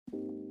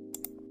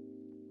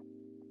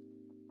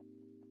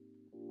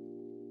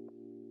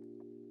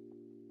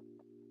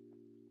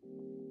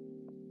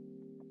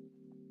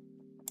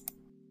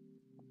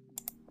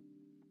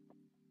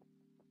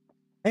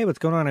Hey, what's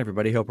going on,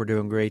 everybody? Hope we're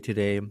doing great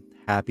today.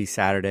 Happy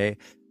Saturday.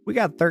 We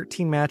got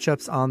 13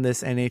 matchups on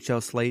this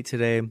NHL slate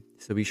today,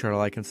 so be sure to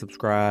like and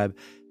subscribe.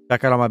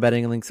 Check out all my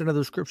betting links in the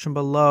description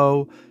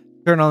below.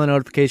 Turn on the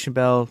notification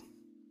bell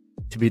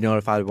to be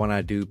notified when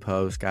I do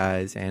post,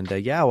 guys. And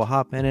yeah, we'll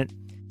hop in it.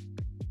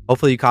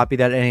 Hopefully, you copy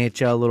that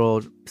NHL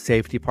little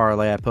safety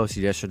parlay I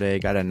posted yesterday.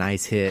 Got a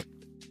nice hit.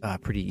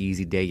 Pretty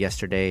easy day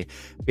yesterday.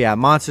 But yeah,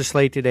 monster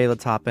slate today.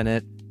 Let's hop in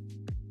it.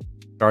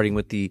 Starting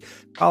with the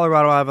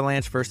Colorado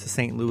Avalanche versus the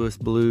St. Louis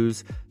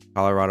Blues.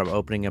 Colorado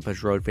opening up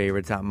as road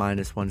favorites at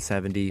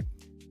 -170.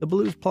 The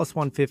Blues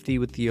 +150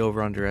 with the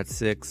over-under at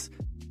 6.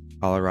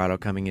 Colorado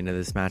coming into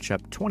this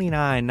matchup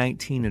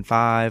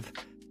 29-19-5.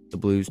 The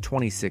Blues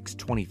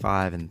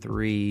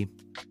 26-25-3.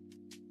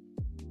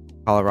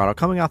 Colorado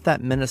coming off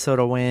that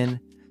Minnesota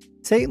win.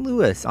 St.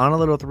 Louis on a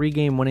little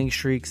 3-game winning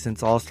streak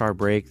since All-Star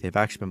break. They've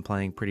actually been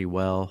playing pretty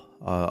well.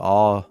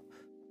 All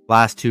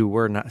last two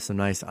were some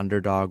nice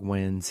underdog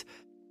wins.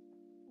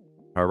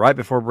 Right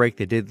before break,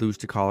 they did lose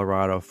to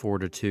Colorado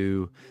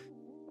 4-2.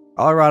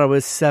 Colorado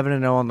is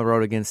 7-0 on the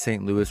road against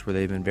St. Louis, where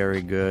they've been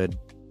very good.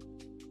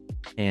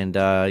 And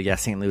yeah,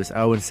 St. Louis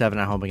 0-7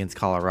 at home against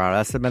Colorado.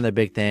 That's been the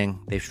big thing.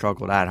 They've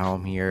struggled at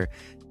home here.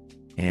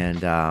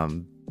 And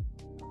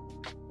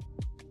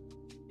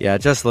yeah,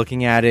 just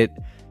looking at it,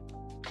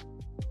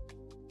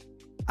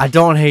 I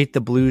don't hate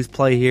the Blues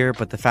play here,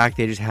 but the fact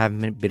they just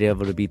haven't been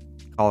able to beat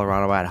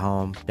Colorado at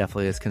home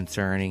definitely is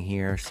concerning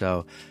here.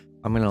 So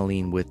I'm going to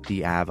lean with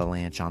the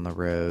Avalanche on the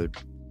road.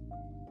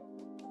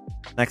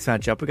 Next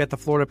matchup, we got the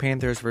Florida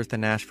Panthers versus the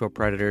Nashville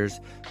Predators.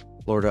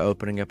 Florida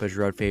opening up as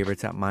road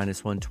favorites at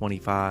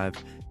 -125.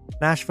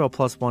 Nashville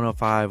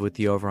 +105 with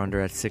the over-under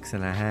at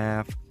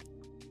 6.5.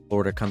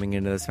 Florida coming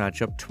into this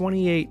matchup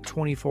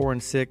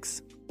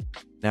 28-24-6.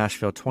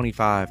 Nashville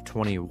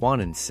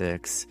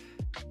 25-21-6.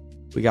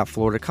 We got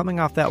Florida coming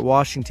off that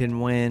Washington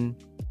win.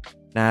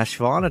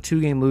 Nashville on a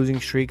 2-game losing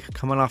streak,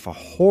 coming off a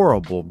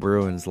horrible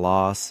Bruins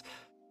loss.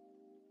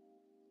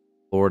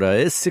 Florida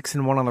is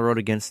 6-1 on the road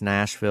against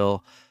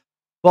Nashville.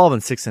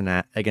 12-6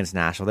 against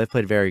Nashville. They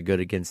played very good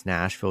against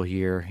Nashville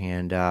here,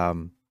 and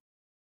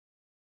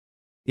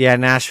yeah,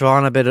 Nashville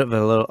on a bit of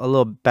a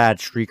little bad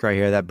streak right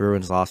here. That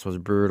Bruins loss was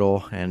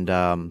brutal, and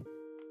I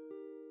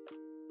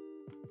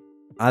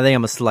think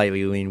I'm a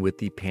slightly lean with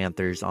the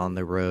Panthers on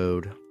the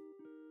road.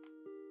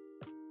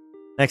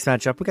 Next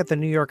matchup, we got the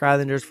New York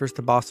Islanders versus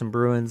the Boston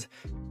Bruins.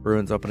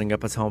 Bruins opening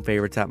up as home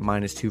favorites at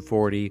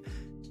 -240.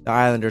 The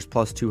Islanders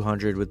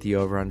 +200 with the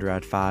over-under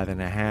at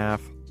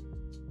 5.5.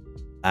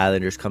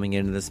 Islanders coming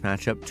into this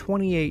matchup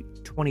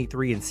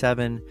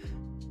 28-23-7.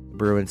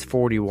 Bruins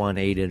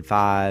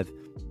 41-8-5.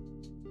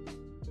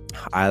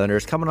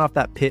 Islanders coming off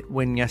that Pitt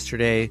win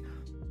yesterday.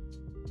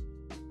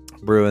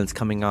 Bruins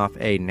coming off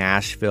a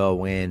Nashville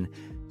win.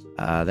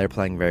 They're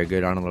playing very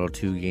good on a little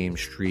 2-game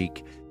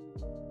streak.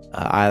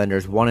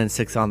 Islanders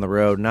 1-6 on the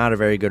road. Not a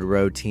very good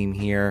road team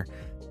here.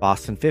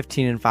 Boston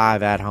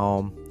 15-5 at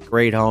home.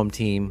 Great home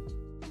team.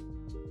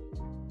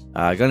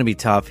 Going to be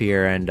tough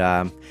here, and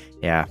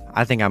yeah,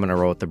 I think I'm going to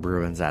roll with the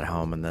Bruins at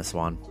home in this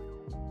one.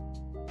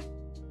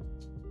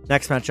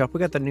 Next matchup, we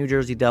got the New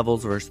Jersey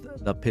Devils versus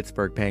the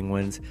Pittsburgh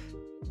Penguins.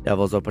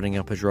 Devils opening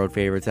up as road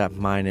favorites at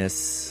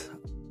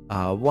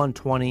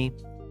 -120.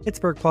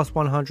 Pittsburgh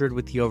 +100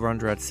 with the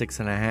over-under at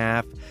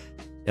 6.5.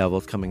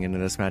 Devils coming into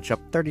this matchup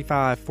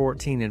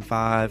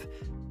 35-14-5.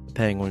 The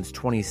Penguins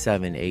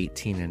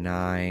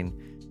 27-18-9.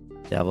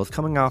 Devils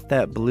coming off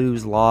that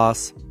Blues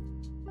loss.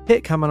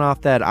 Pitt coming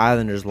off that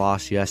Islanders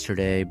loss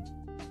yesterday.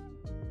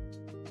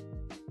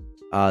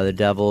 The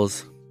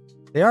Devils,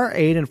 they are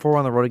 8-4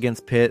 on the road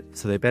against Pitt,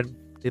 so they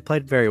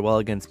played very well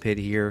against Pitt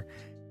here,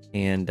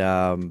 and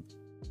I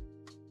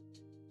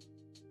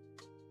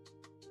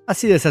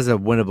see this as a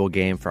winnable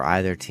game for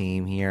either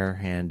team here,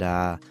 and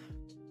I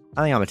think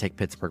I'm gonna take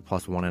Pittsburgh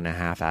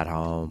 +1.5 at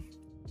home.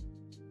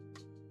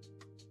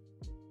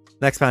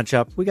 Next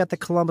matchup, we got the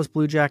Columbus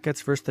Blue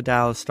Jackets versus the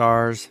Dallas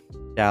Stars.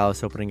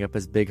 Dallas opening up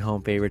as big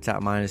home favorites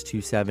at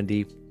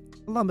 -270.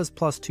 Columbus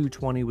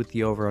 +220 with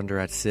the over-under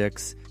at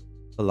 6.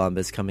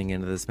 Columbus coming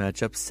into this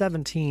matchup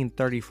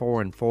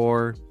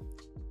 17-34-4.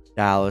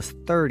 Dallas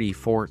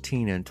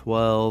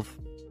 30-14-12.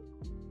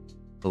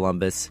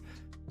 Columbus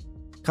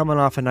coming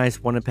off a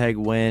nice Winnipeg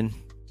win.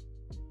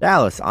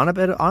 Dallas on a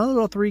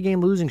little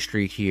 3-game losing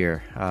streak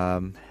here.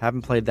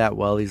 Haven't played that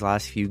well these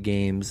last few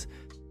games.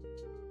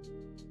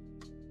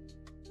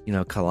 You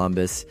know,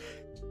 Columbus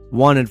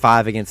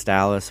 1-5 against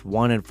Dallas,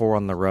 1-4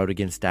 on the road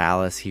against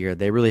Dallas here.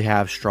 They really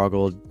have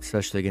struggled,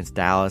 especially against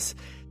Dallas.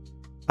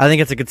 I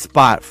think it's a good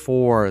spot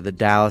for the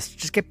Dallas to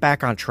just get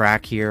back on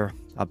track here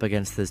up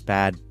against this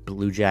bad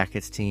Blue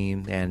Jackets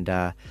team. And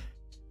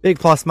big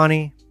plus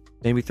money.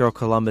 Maybe throw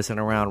Columbus in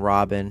a round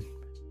robin.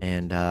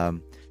 And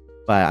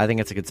but I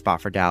think it's a good spot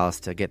for Dallas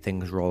to get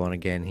things rolling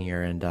again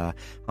here. And I'm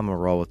going to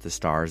roll with the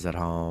Stars at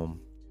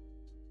home.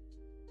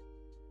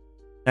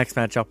 Next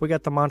matchup, we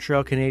got the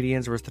Montreal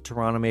Canadiens versus the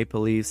Toronto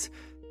Maple Leafs.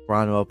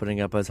 Toronto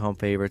opening up as home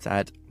favorites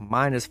at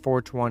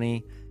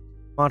 -420.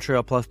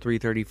 Montreal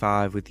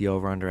 +335 with the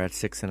over-under at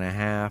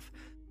 6.5.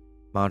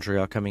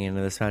 Montreal coming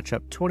into this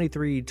matchup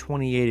 23,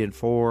 28, and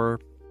 4.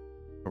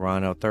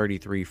 Toronto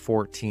 33,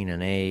 14,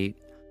 and 8.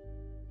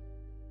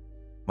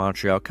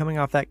 Montreal coming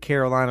off that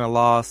Carolina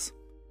loss.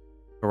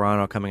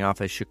 Toronto coming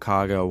off a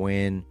Chicago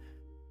win.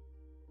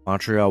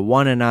 Montreal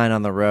 1-9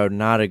 on the road.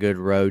 Not a good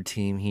road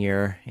team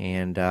here.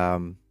 And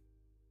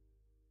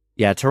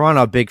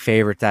Toronto big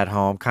favorites at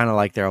home. Kind of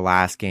like their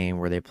last game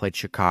where they played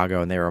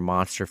Chicago and they were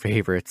monster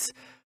favorites.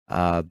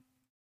 Toronto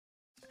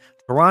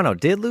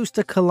did lose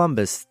to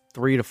Columbus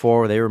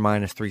 3-4. They were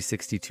minus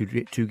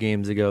 362 2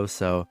 games ago.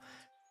 So,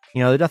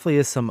 there definitely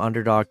is some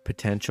underdog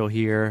potential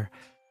here.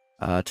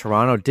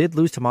 Toronto did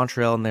lose to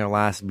Montreal in their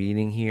last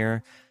meeting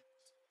here.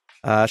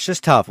 It's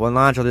just tough. When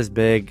lines are this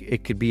big,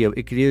 it could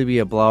either be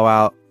a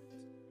blowout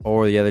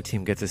or the other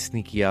team gets a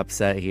sneaky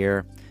upset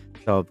here.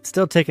 So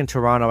still taking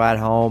Toronto at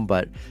home,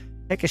 but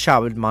take a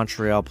shot with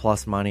Montreal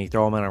plus money.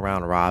 Throw them in a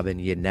round robin.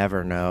 You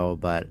never know,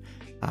 but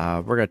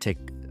we're going to take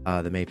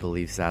the Maple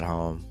Leafs at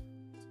home.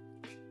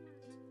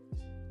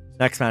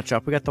 Next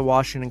matchup, we got the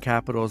Washington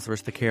Capitals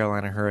versus the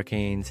Carolina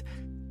Hurricanes.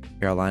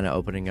 Carolina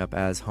opening up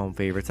as home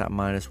favorites at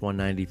minus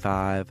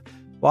 195.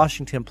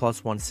 Washington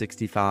plus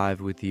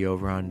 165 with the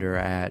over-under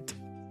at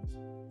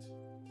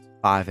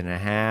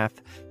 5.5.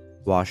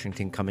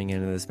 Washington coming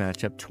into this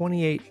matchup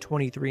 28,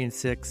 23, and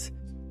 6.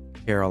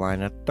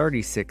 Carolina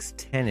 36,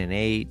 10, and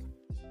 8.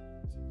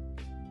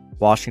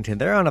 Washington,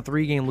 they're on a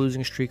 3-game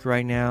losing streak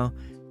right now.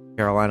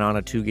 Carolina on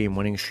a 2-game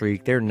winning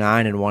streak. They're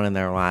 9-1 in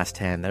their last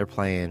 10. They're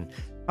playing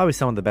probably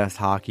some of the best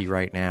hockey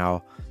right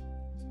now.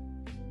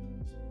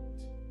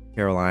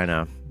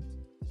 Carolina,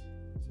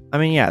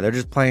 they're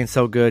just playing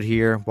so good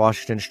here.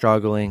 Washington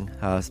struggling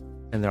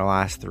in their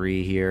last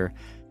 3 here.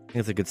 I think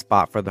it's a good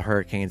spot for the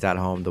Hurricanes at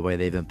home, the way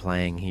they've been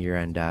playing here,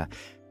 and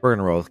we're going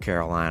to roll with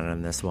Carolina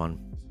in this one.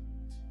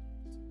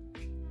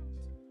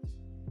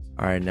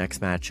 All right,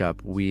 next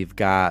matchup, we've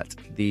got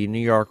the New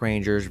York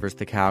Rangers versus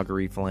the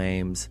Calgary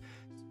Flames.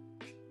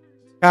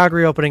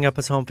 Calgary opening up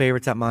as home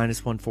favorites at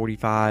minus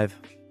 145.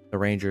 The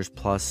Rangers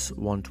plus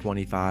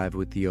 125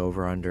 with the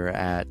over-under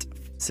at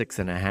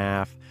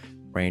 6.5.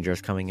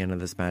 Rangers coming into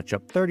this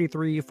matchup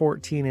 33,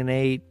 14, and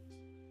 8.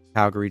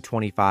 Calgary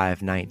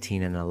 25,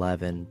 19, and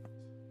 11.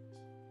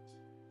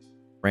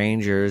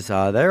 Rangers,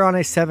 they're on a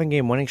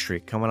 7-game winning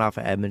streak. Coming off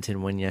an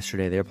Edmonton win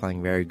yesterday, they're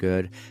playing very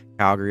good.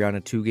 Calgary on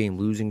a 2-game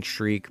losing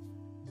streak.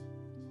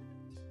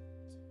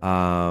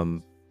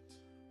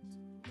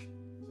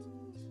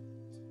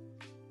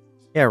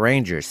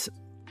 Rangers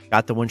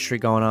got the win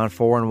streak going on,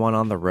 4-1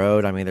 on the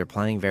road. They're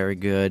playing very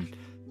good.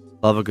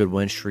 Love a good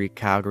win streak.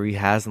 Calgary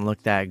hasn't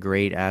looked that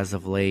great as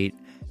of late.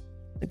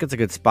 I think it's a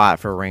good spot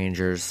for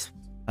Rangers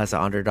as an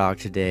underdog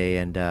today,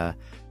 and I'm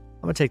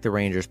going to take the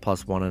Rangers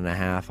plus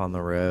 1.5 on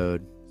the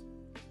road.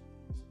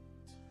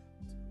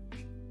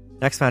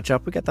 Next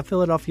matchup, we got the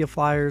Philadelphia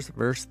Flyers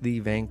versus the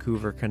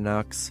Vancouver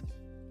Canucks.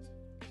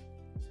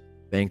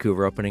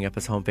 Vancouver opening up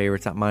as home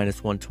favorites at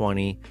minus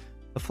 120.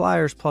 The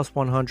Flyers plus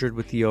 100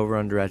 with the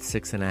over-under at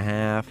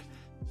 6.5.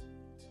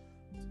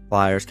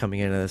 Flyers coming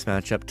into this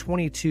matchup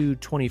 22,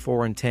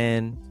 24, and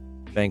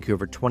 10.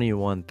 Vancouver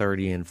 21,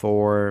 30, and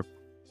 4.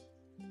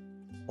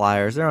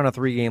 Flyers, they're on a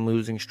 3-game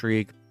losing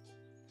streak.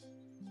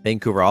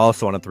 Vancouver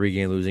also on a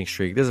 3-game losing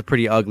streak. This is a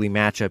pretty ugly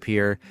matchup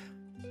here.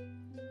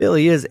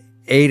 Philly is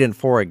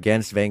 8-4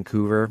 against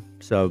Vancouver,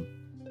 so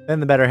been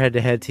the better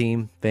head-to-head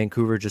team.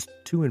 Vancouver just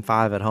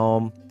 2-5 at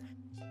home.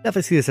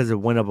 Definitely see this as a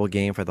winnable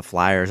game for the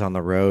Flyers on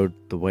the road,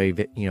 the way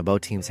both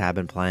teams have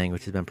been playing,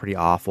 which has been pretty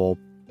awful.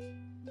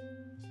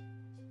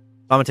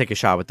 I'm going to take a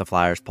shot with the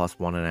Flyers plus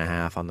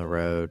 1.5 on the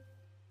road.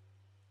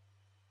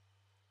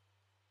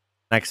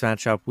 Next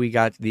matchup, we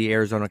got the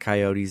Arizona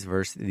Coyotes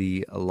versus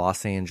the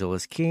Los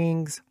Angeles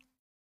Kings.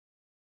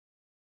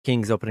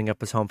 Kings opening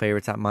up as home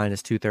favorites at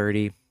minus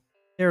 230.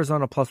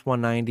 Arizona plus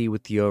 190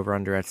 with the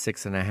over-under at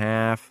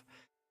 6.5.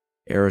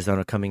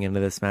 Arizona coming into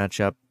this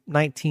matchup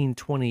 19,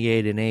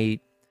 28, and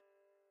 8.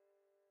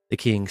 The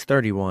Kings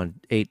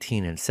 31,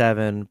 18, and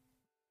 7.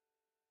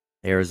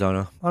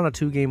 Arizona on a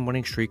 2-game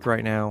winning streak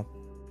right now.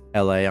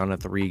 LA on a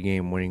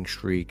 3-game winning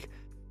streak.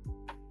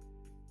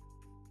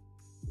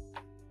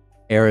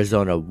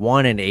 Arizona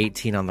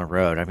 1-18 on the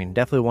road.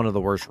 Definitely one of the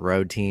worst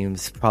road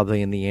teams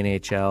probably in the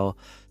NHL.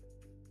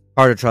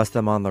 Hard to trust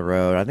them on the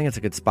road. I think it's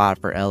a good spot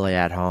for LA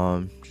at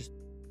home. Just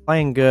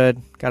playing good.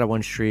 Got a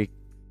win streak.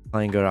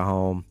 Playing good at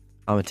home.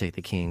 I'm going to take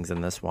the Kings in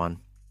this one.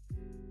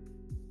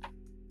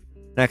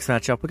 Next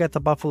matchup, we got the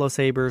Buffalo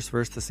Sabres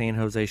versus the San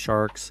Jose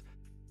Sharks.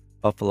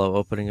 Buffalo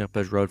opening up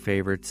as road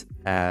favorites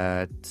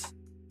at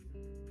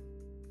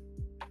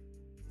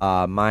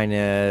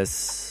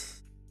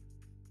minus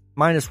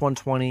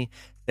 120.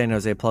 San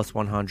Jose plus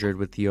 100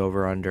 with the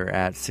over-under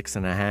at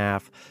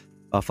 6.5.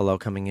 Buffalo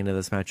coming into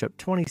this matchup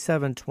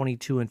 27,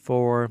 22, and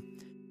 4.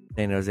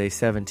 San Jose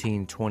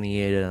 17,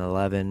 28, and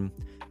 11.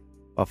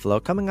 Buffalo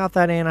coming off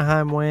that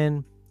Anaheim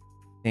win.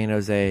 San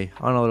Jose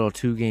on a little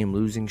 2-game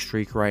losing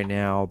streak right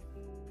now.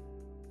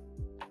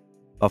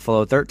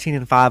 Buffalo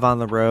 13-5 on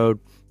the road,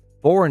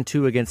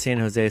 4-2 against San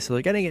Jose, so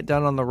they're getting it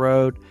done on the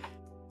road.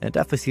 And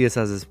definitely see this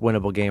as a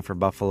winnable game for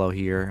Buffalo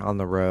here on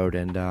the road.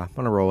 And I'm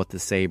going to roll with the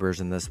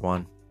Sabres in this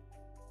one.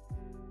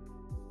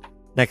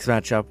 Next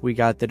matchup, we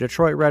got the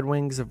Detroit Red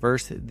Wings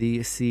versus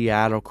the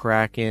Seattle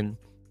Kraken.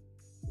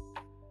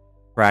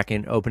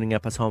 Kraken opening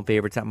up as home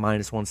favorites at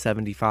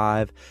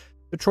 -175.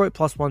 Detroit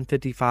plus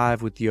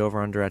 155 with the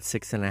over-under at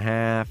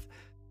 6.5.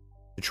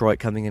 Detroit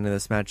coming into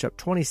this matchup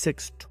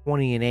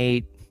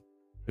 26-20-8.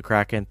 The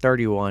Kraken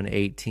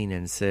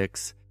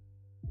 31-18-6.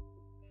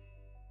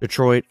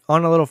 Detroit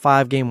on a little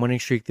 5-game winning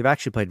streak. They've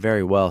actually played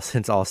very well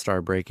since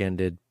All-Star break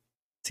ended.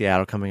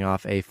 Seattle coming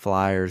off a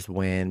Flyers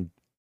win.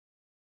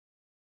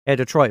 Yeah,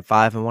 Detroit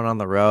 5-1 on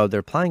the road.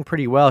 They're playing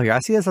pretty well here. I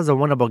see this as a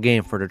winnable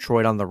game for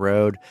Detroit on the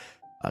road.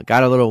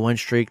 Got a little win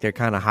streak. They're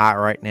kind of hot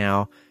right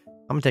now.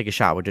 I'm going to take a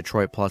shot with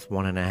Detroit plus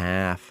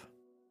 1.5.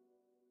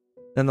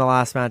 Then the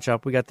last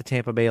matchup, we got the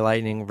Tampa Bay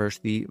Lightning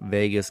versus the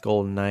Vegas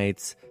Golden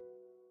Knights.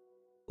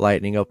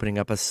 Lightning opening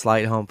up as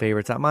slight home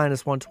favorites at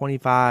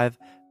 -125.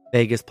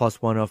 Vegas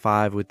plus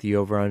 105 with the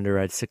over-under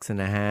at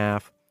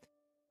 6.5.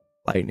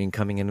 Lightning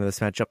coming into this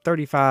matchup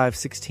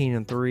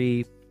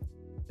 35-16-3.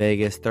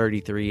 Vegas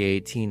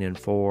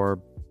 33-18-4.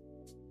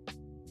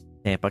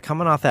 Tampa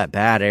coming off that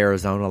bad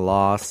Arizona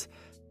loss.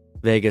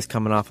 Vegas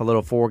coming off a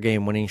little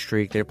 4-game winning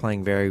streak. They're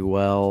playing very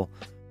well.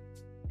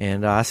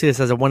 And I see this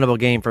as a winnable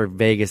game for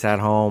Vegas at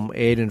home.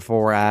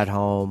 8-4 at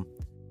home.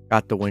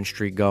 Got the win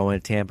streak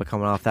going. Tampa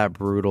coming off that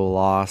brutal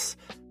loss.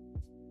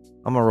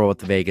 I'm going to roll with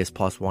the Vegas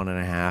plus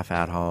 1.5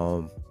 at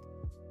home.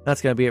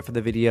 That's going to be it for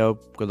the video.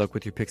 Good luck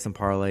with your picks and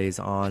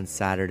parlays on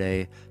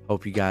Saturday.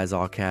 Hope you guys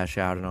all cash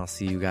out, and I'll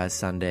see you guys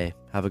Sunday.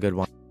 Have a good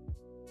one.